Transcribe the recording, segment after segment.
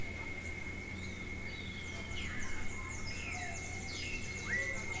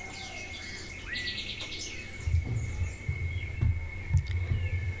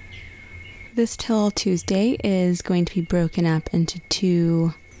this Till Tuesday is going to be broken up into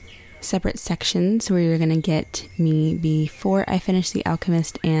two separate sections where you're going to get me before I finish The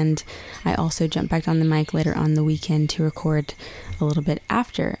Alchemist, and I also jump back on the mic later on the weekend to record a little bit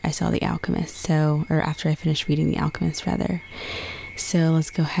after I saw The Alchemist, or after I finished reading The Alchemist, rather. So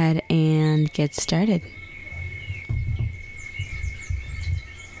let's go ahead and get started.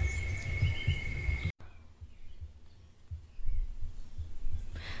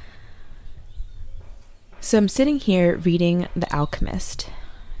 So I'm sitting here reading The Alchemist,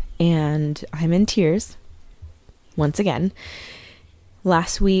 and I'm in tears, once again.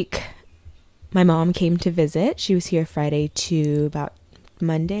 Last week, my mom came to visit. She was here Friday to about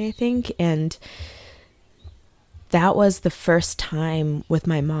Monday, I think, and that was the first time with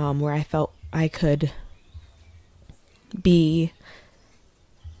my mom where I felt I could be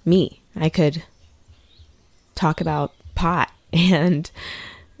me. I could talk about pot, and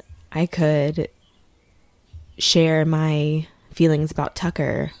I could share my feelings about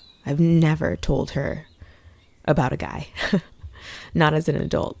Tucker. I've never told her about a guy, not as an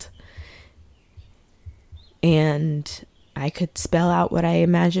adult. And I could spell out what I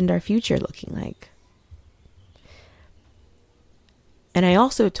imagined our future looking like. And I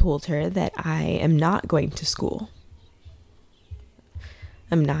also told her that I am not going to school.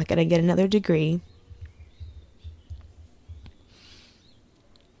 I'm not going to get another degree.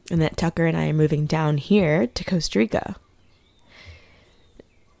 And that Tucker and I are moving down here to Costa Rica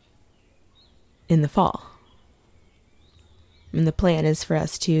in the fall. And the plan is for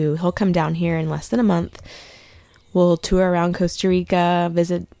us he'll come down here in less than a month. We'll tour around Costa Rica,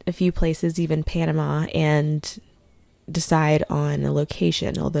 visit a few places, even Panama, and decide on a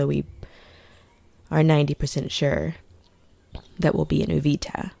location, although we are 90% sure that we'll be in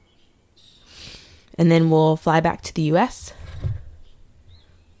Uvita. And then we'll fly back to the U.S.,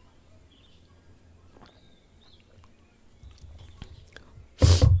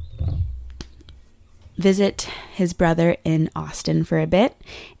 visit his brother in Austin for a bit,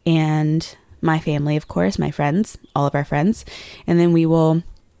 and my family, of course, my friends, all of our friends, and then we will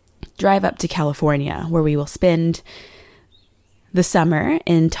drive up to California, where we will spend the summer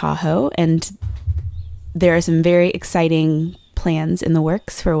in Tahoe. And there are some very exciting plans in the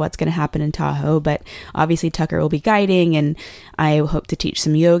works for what's going to happen in Tahoe, but obviously Tucker will be guiding, and I hope to teach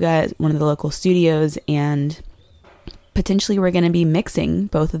some yoga at one of the local studios, and potentially we're going to be mixing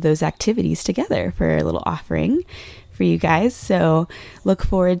both of those activities together for a little offering for you guys. So look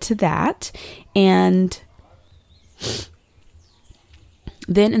forward to that. And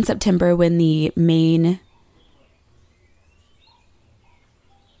then in September, when the main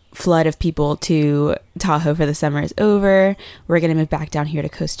flood of people to Tahoe for the summer is over, we're going to move back down here to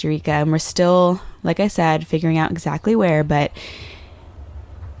Costa Rica. And we're still, like I said, figuring out exactly where, but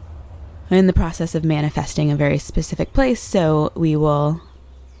I'm in the process of manifesting a very specific place, so we will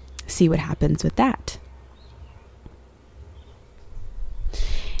see what happens with that.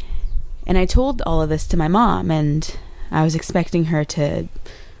 And I told all of this to my mom, and I was expecting her to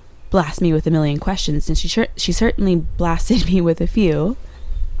blast me with a million questions, and she certainly blasted me with a few.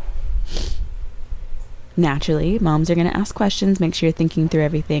 Naturally, moms are going to ask questions, make sure you're thinking through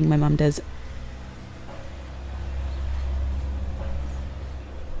everything. My mom does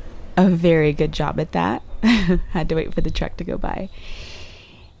a very good job at that. Had to wait for the truck to go by.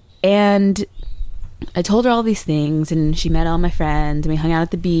 And I told her all these things, and she met all my friends, and we hung out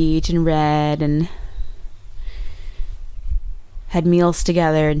at the beach and read and had meals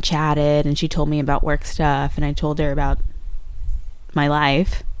together and chatted, and she told me about work stuff, and I told her about my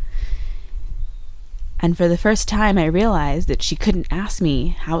life. And for the first time, I realized that she couldn't ask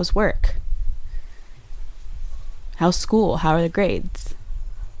me, how's work? How's school? How are the grades?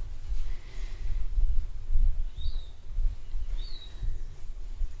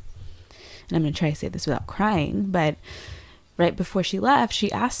 And I'm going to try to say this without crying, but right before she left, she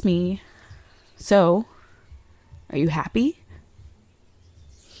asked me, so, are you happy?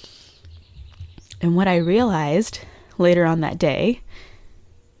 And what I realized later on that day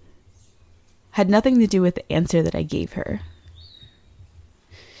had nothing to do with the answer that I gave her.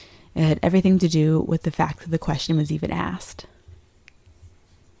 It had everything to do with the fact that the question was even asked.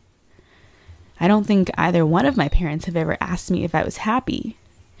 I don't think either one of my parents have ever asked me if I was happy.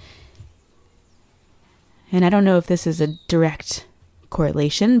 And I don't know if this is a direct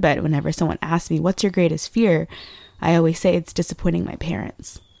correlation, but whenever someone asks me, what's your greatest fear? I always say it's disappointing my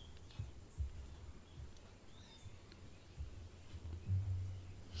parents.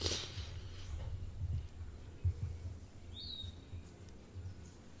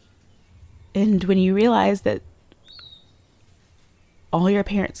 And when you realize that all your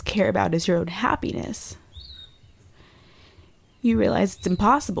parents care about is your own happiness, you realize it's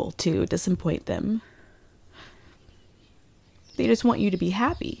impossible to disappoint them. They just want you to be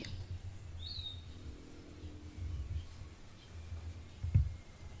happy.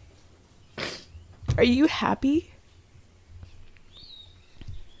 Are you happy?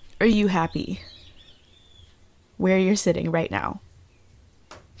 Are you happy where you're sitting right now?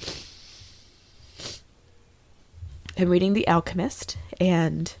 I'm reading The Alchemist,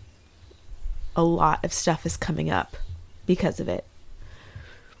 and a lot of stuff is coming up because of it.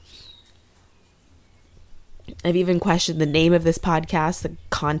 I've even questioned the name of this podcast, the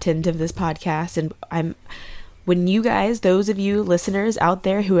content of this podcast, and when you guys, those of you listeners out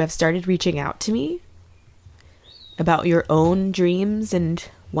there who have started reaching out to me about your own dreams and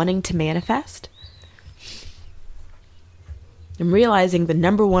wanting to manifest, I'm realizing the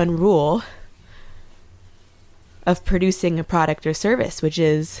number one rule of producing a product or service, which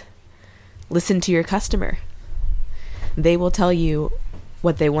is listen to your customer. They will tell you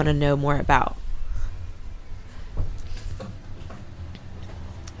what they want to know more about.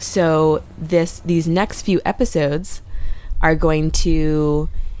 So these next few episodes are going to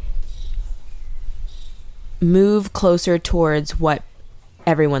move closer towards what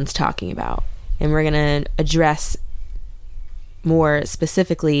everyone's talking about. And we're going to address more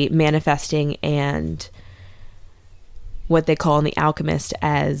specifically manifesting and what they call in The Alchemist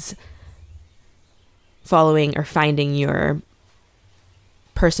as following or finding your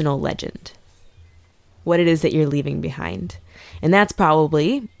personal legend. What it is that you're leaving behind. And that's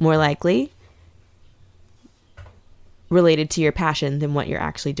probably more likely related to your passion than what you're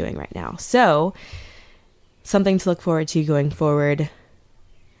actually doing right now. So, something to look forward to going forward.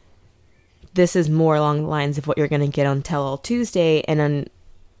 This is more along the lines of what you're going to get on Tell All Tuesday. And on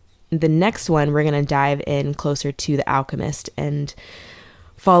the next one, we're going to dive in closer to The Alchemist and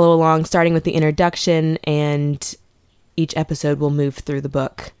follow along, starting with the introduction, and each episode will move through the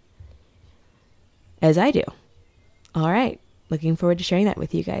book as I do. All right. Looking forward to sharing that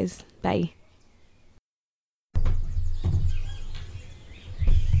with you guys. Bye.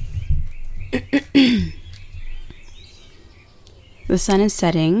 The sun is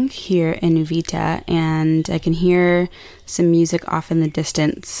setting here in Uvita, and I can hear some music off in the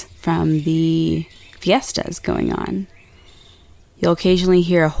distance from the fiestas going on. You'll occasionally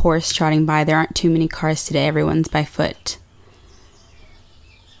hear a horse trotting by. There aren't too many cars today. Everyone's by foot.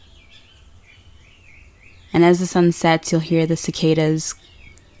 And as the sun sets, you'll hear the cicadas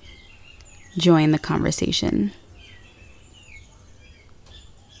join the conversation.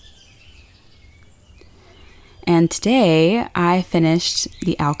 And today, I finished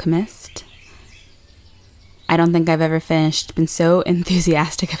The Alchemist. I don't think I've ever been so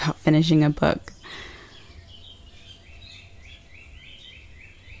enthusiastic about finishing a book.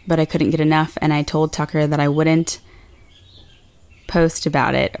 But I couldn't get enough, and I told Tucker that I wouldn't post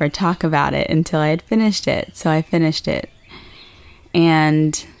about it or talk about it until I had finished it. So I finished it.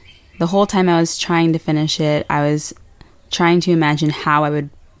 And the whole time I was trying to finish it, I was trying to imagine how I would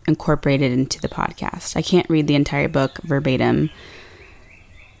incorporate it into the podcast. I can't read the entire book verbatim,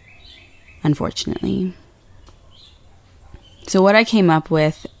 unfortunately. So what I came up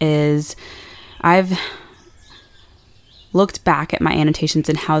with is I've looked back at my annotations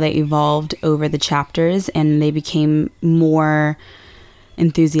and how they evolved over the chapters, and they became more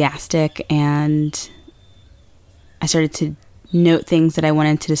enthusiastic, and I started to note things that I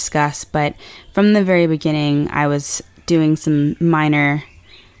wanted to discuss. But from the very beginning, I was doing some minor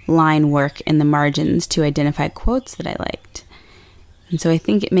line work in the margins to identify quotes that I liked. And so I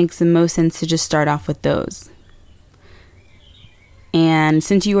think it makes the most sense to just start off with those. And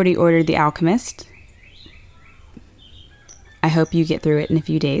since you already ordered The Alchemist, I hope you get through it in a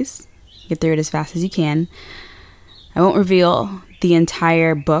few days. Get through it as fast as you can. I won't reveal the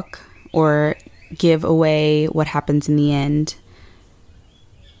entire book or give away what happens in the end.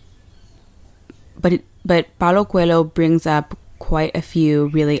 But Paulo Coelho brings up quite a few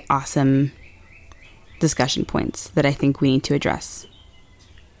really awesome discussion points that I think we need to address.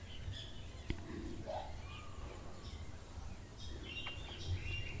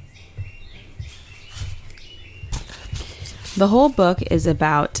 The whole book is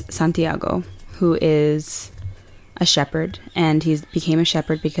about Santiago, who is a shepherd, and he became a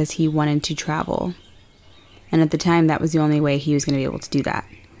shepherd because he wanted to travel. And at the time, that was the only way he was going to be able to do that.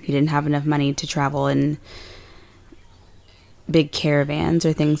 He didn't have enough money to travel in big caravans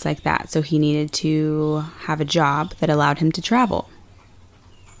or things like that, so he needed to have a job that allowed him to travel.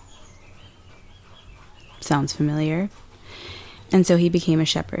 Sounds familiar? And so he became a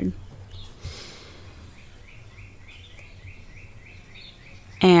shepherd.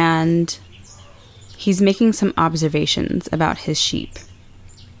 and he's making some observations about his sheep.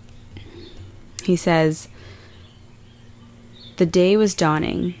 He says, "The day was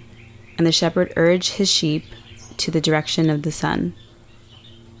dawning, and the shepherd urged his sheep to the direction of the sun.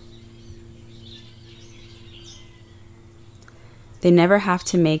 They never have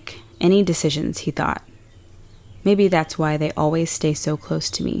to make any decisions," he thought. "Maybe that's why they always stay so close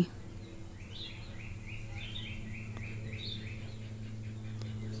to me."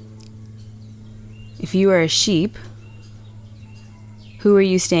 If you are a sheep, who are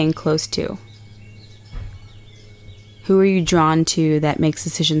you staying close to? Who are you drawn to that makes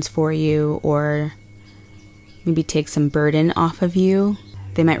decisions for you, or maybe take some burden off of you?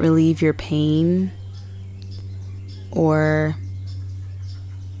 They might relieve your pain or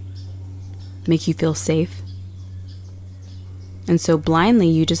make you feel safe. And so blindly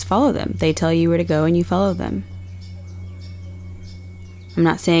you just follow them. They tell you where to go and you follow them. I'm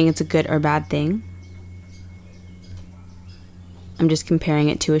not saying it's a good or bad thing. I'm just comparing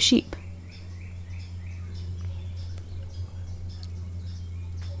it to a sheep.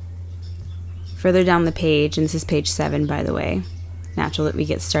 Further down the page, and this is page 7, by the way, natural that we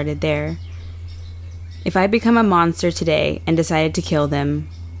get started there. "If I become a monster today and decided to kill them,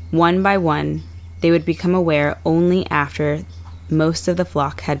 one by one, they would become aware only after most of the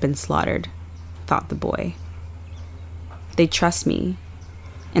flock had been slaughtered," thought the boy. "They trust me,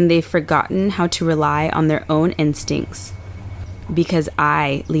 and they've forgotten how to rely on their own instincts because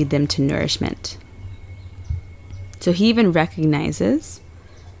I lead them to nourishment." So he even recognizes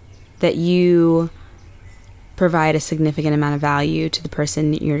that you provide a significant amount of value to the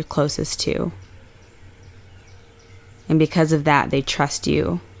person you're closest to. And because of that, they trust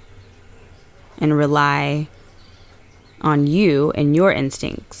you and rely on you and your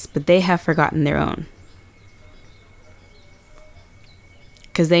instincts, but they have forgotten their own.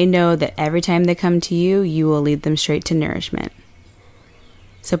 Because they know that every time they come to you, you will lead them straight to nourishment.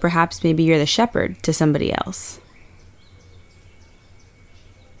 So perhaps maybe you're the shepherd to somebody else.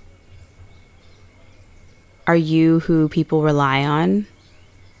 Are you who people rely on?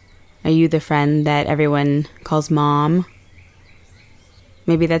 Are you the friend that everyone calls mom?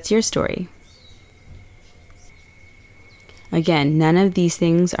 Maybe that's your story. Again, none of these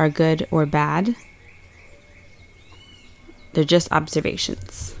things are good or bad. They're just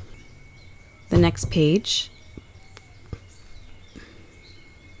observations. The next page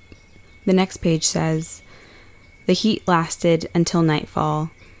says, "The heat lasted until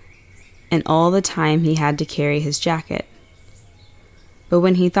nightfall, and all the time he had to carry his jacket. But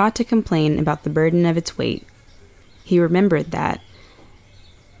when he thought to complain about the burden of its weight, he remembered that,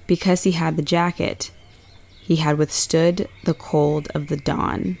 because he had the jacket, he had withstood the cold of the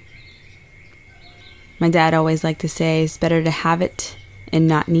dawn." My dad always liked to say, it's better to have it and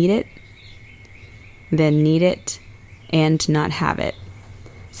not need it than need it and not have it.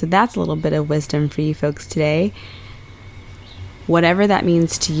 So that's a little bit of wisdom for you folks today. Whatever that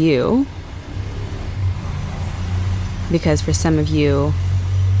means to you, because for some of you,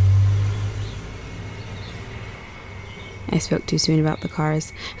 I spoke too soon about the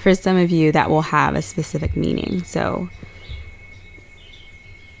cars. For some of you, that will have a specific meaning. So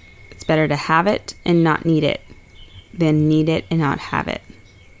it's better to have it and not need it than need it and not have it.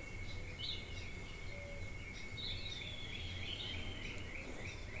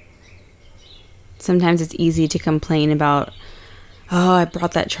 Sometimes it's easy to complain about, oh, I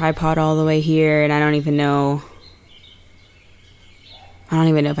brought that tripod all the way here and I don't even know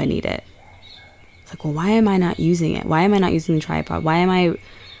if I need it. It's like, well, why am I not using it? Why am I not using the tripod? Why am I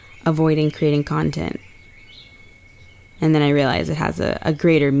avoiding creating content? And then I realize it has a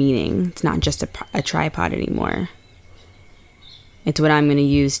greater meaning. It's not just a tripod anymore. It's what I'm going to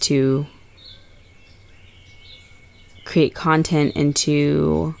use to create content and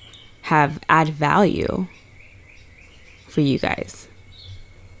to add value for you guys.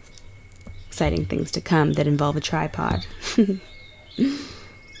 Exciting things to come that involve a tripod.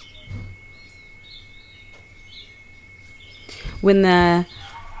 When the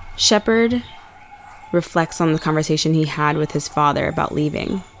shepherd reflects on the conversation he had with his father about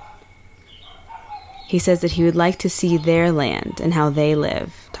leaving, he says that he would like to see their land and how they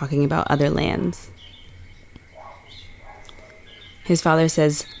live, talking about other lands. His father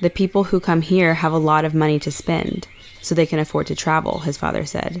says, the people who come here have a lot of money to spend, so they can afford to travel, his father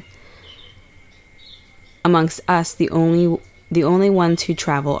said. Amongst us, the only ones who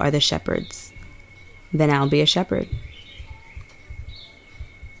travel are the shepherds. Then I'll be a shepherd.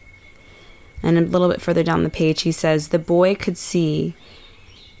 And a little bit further down the page, he says, the boy could see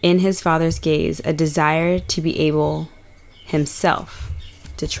in his father's gaze a desire to be able himself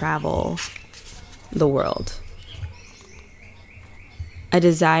to travel the world. A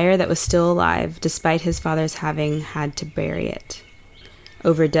desire that was still alive despite his father's having had to bury it.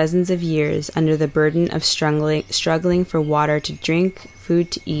 Over dozens of years, under the burden of struggling for water to drink, food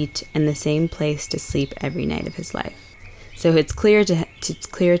to eat, and the same place to sleep every night of his life. So it's clear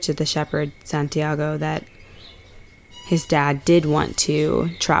to the shepherd Santiago that his dad did want to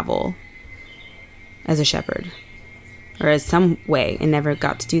travel as a shepherd, or as some way, and never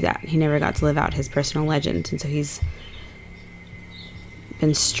got to do that. He never got to live out his personal legend, and so he's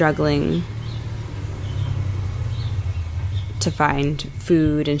been struggling to find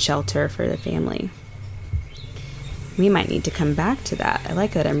food and shelter for the family. We might need to come back to that. I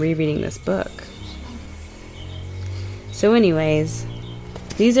like that I'm rereading this book. So anyways,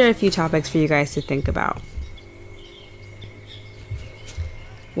 these are a few topics for you guys to think about.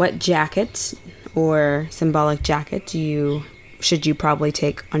 What jacket or symbolic jacket should you probably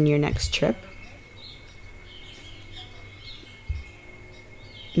take on your next trip?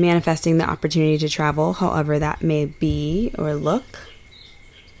 Manifesting the opportunity to travel, however that may be or look.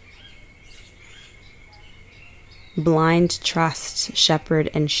 Blind trust, shepherd,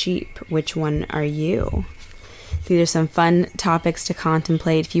 and sheep. Which one are you? These are some fun topics to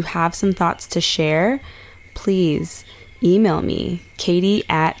contemplate. If you have some thoughts to share, please email me,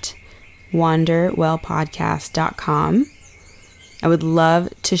 katie@wanderwellpodcast.com. I would love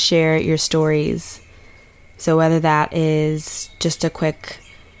to share your stories. So whether that is just a quick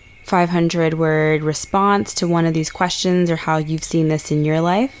 500-word response to one of these questions, or how you've seen this in your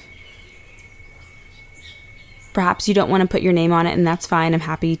life. Perhaps you don't want to put your name on it, and that's fine. I'm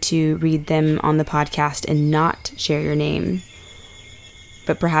happy to read them on the podcast and not share your name.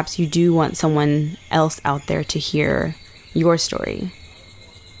 But perhaps you do want someone else out there to hear your story.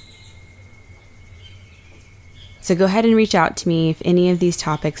 So go ahead and reach out to me if any of these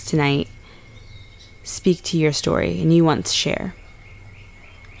topics tonight speak to your story and you want to share.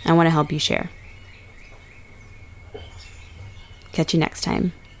 I want to help you share. Catch you next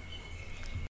time.